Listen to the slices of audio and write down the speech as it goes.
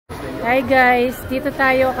Hi guys, dito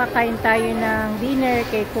tayo, kakain tayo ng dinner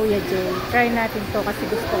kay Kuya Jay. Try natin to kasi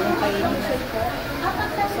gusto kong kainin.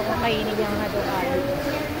 Gusto kong kainin yung halo-halo.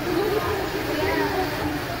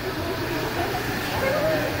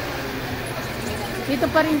 Dito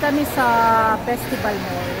pa rin kami sa Festival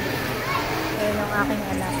Mall. Ayan yung aking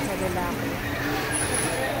anak na lalaki.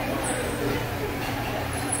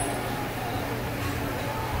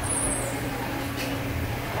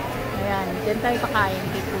 Ayan, dyan tayo kakain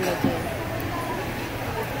kay Kuya Jay.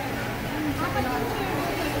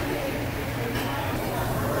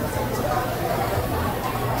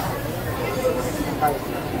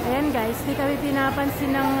 Ayan guys, di kami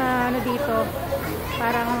pinapansin ng ano dito.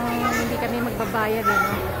 Parang hindi kami magbabayad eh,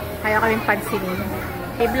 no? Kaya kami pansinin.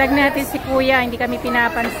 I-vlog natin si Kuya, hindi kami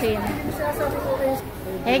pinapansin.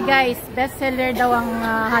 Hey guys, bestseller daw ang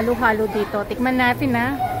halo-halo dito. Tikman natin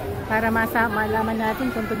ha, para malaman natin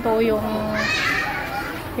kung totoo yung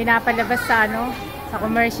pinapalabas sa ano, sa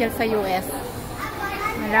commercial sa US.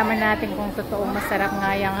 Malaman natin kung totoo masarap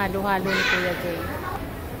nga yung halo-halo ni Kuya Jay.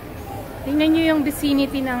 Tingnan nyo yung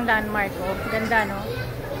vicinity ng landmark. Oh. Ganda, no?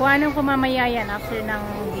 Kung anong kumamaya yan after ng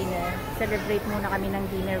dinner. Celebrate muna kami ng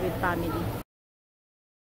dinner with family.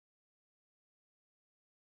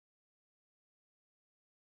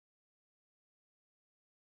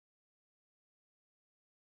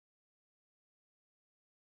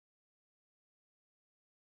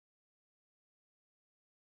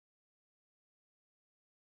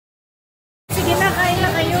 Sige na, kain na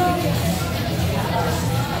kayo.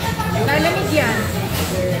 Lalamig yan.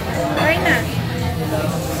 Kain na.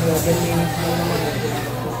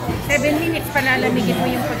 7 minutes pa lalamigin mo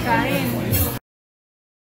yung pagkain.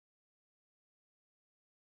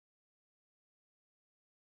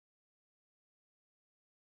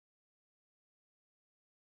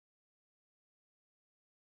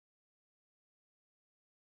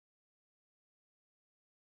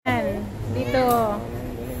 Dito,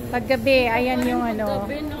 paggabi, ayan yung ano,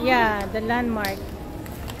 yeah, the landmark.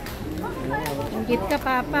 Inggit ka,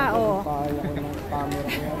 Papa, oh.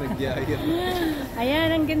 Ayan,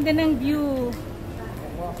 ang ganda ng view.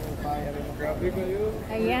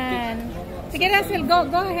 Ayan. Sige, Russell, go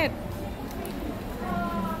ahead.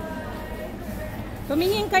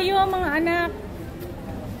 Tumingin kayo, mga anak.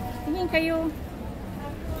 Tumingin kayo.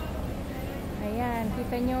 Ayan,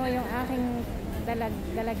 kita nyo yung aking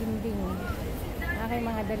dalaginding. Aking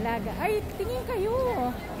mga dalaga. Ay, tingin kayo.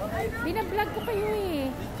 Binablog ko kayo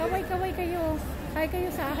eh. Kaway-kaway kayo. Hi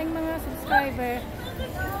kayo sa aking mga subscriber.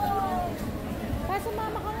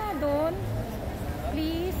 Sumama ka nga doon.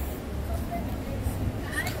 Please.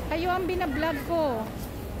 Kayo ang binablog ko.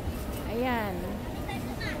 Ayan.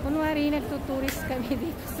 Kunwari nagtuturist kami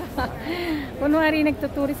dito sa kunwari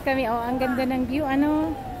nagtuturist kami. Oh, ang ganda ng view.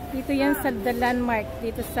 Ano? Dito yan sa the landmark.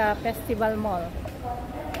 Dito sa Festival Mall.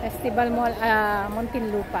 Festival Mall,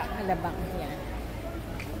 Muntinlupa, Alabang. Yan.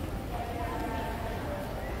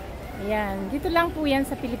 Ayan. Dito lang po yan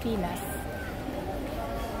sa Pilipinas.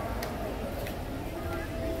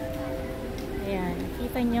 Ayan.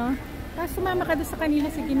 Kita nyo? Tapos sumama ka doon sa kanila.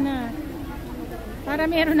 Sige na. Para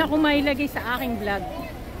meron akong mailagay sa aking vlog.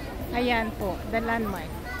 Ayan po. The landmark.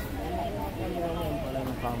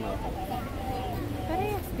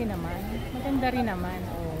 Parehas din naman. Maganda rin naman.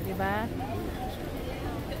 O, diba?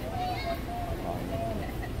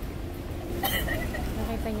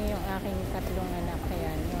 Nakita niyo yung aking tatlong anak.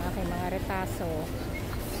 Ayan, yung aking mga retaso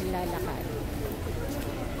lalakad.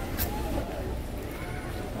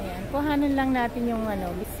 Ayan, kuhanan lang natin yung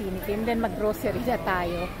ano, vicinity and then mag-grocery na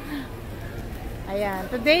tayo. Ayan,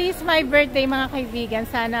 today is my birthday mga kaibigan.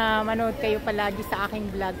 Sana manood kayo palagi sa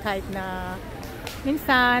aking vlog kahit na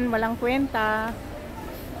minsan walang kwenta.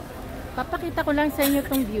 Papakita ko lang sa inyo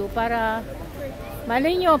tong view para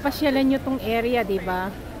malay nyo, pasyalan nyo tong area,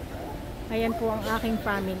 diba? Ayan po ang aking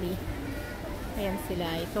family. Ayan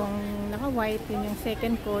sila. Itong naka-white, yun yung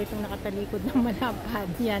second ko. Itong nakatalikod ng malapad.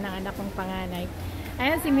 Yan ang anak kong panganay.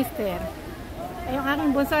 Ayan si Mister. Ay, yung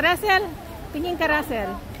aking bunso. Russell, tingin ka,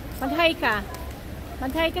 Russell. Mag-hi ka.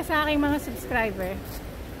 Mag-hi ka sa aking mga subscriber.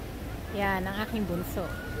 Yan ang aking bunso.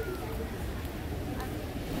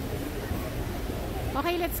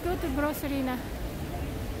 Okay, let's go to grocery na.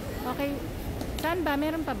 Okay. Saan ba?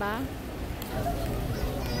 Meron pa ba?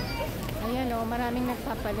 Ayan o, maraming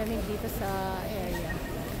nagpapalamig dito sa area.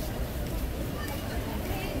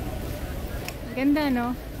 Ganda,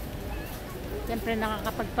 no? Siyempre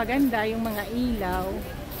nakakapagpaganda yung mga ilaw.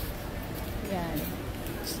 Yan.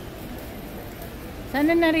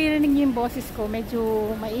 Sana naririnig yung boses ko.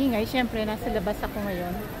 Medyo maingay. Siyempre, nasa labas ako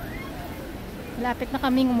ngayon. Malapit na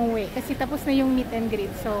kaming umuwi. Kasi tapos na yung meet and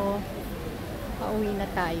greet. So, Pauwi na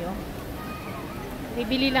tayo.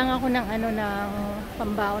 Bibili lang ako ng ano ng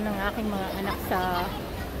pambaon ng aking mga anak sa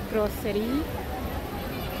grocery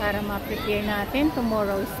para ma-prepare natin.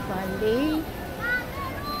 Tomorrow is Monday.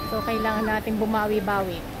 So kailangan natin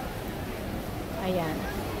bumawi-bawi. Ayan.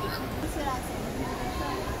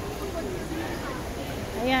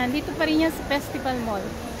 Ayan, dito pa rin yan sa Festival Mall.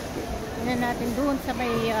 Tingnan natin doon sa may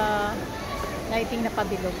lighting na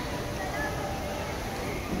pabilog.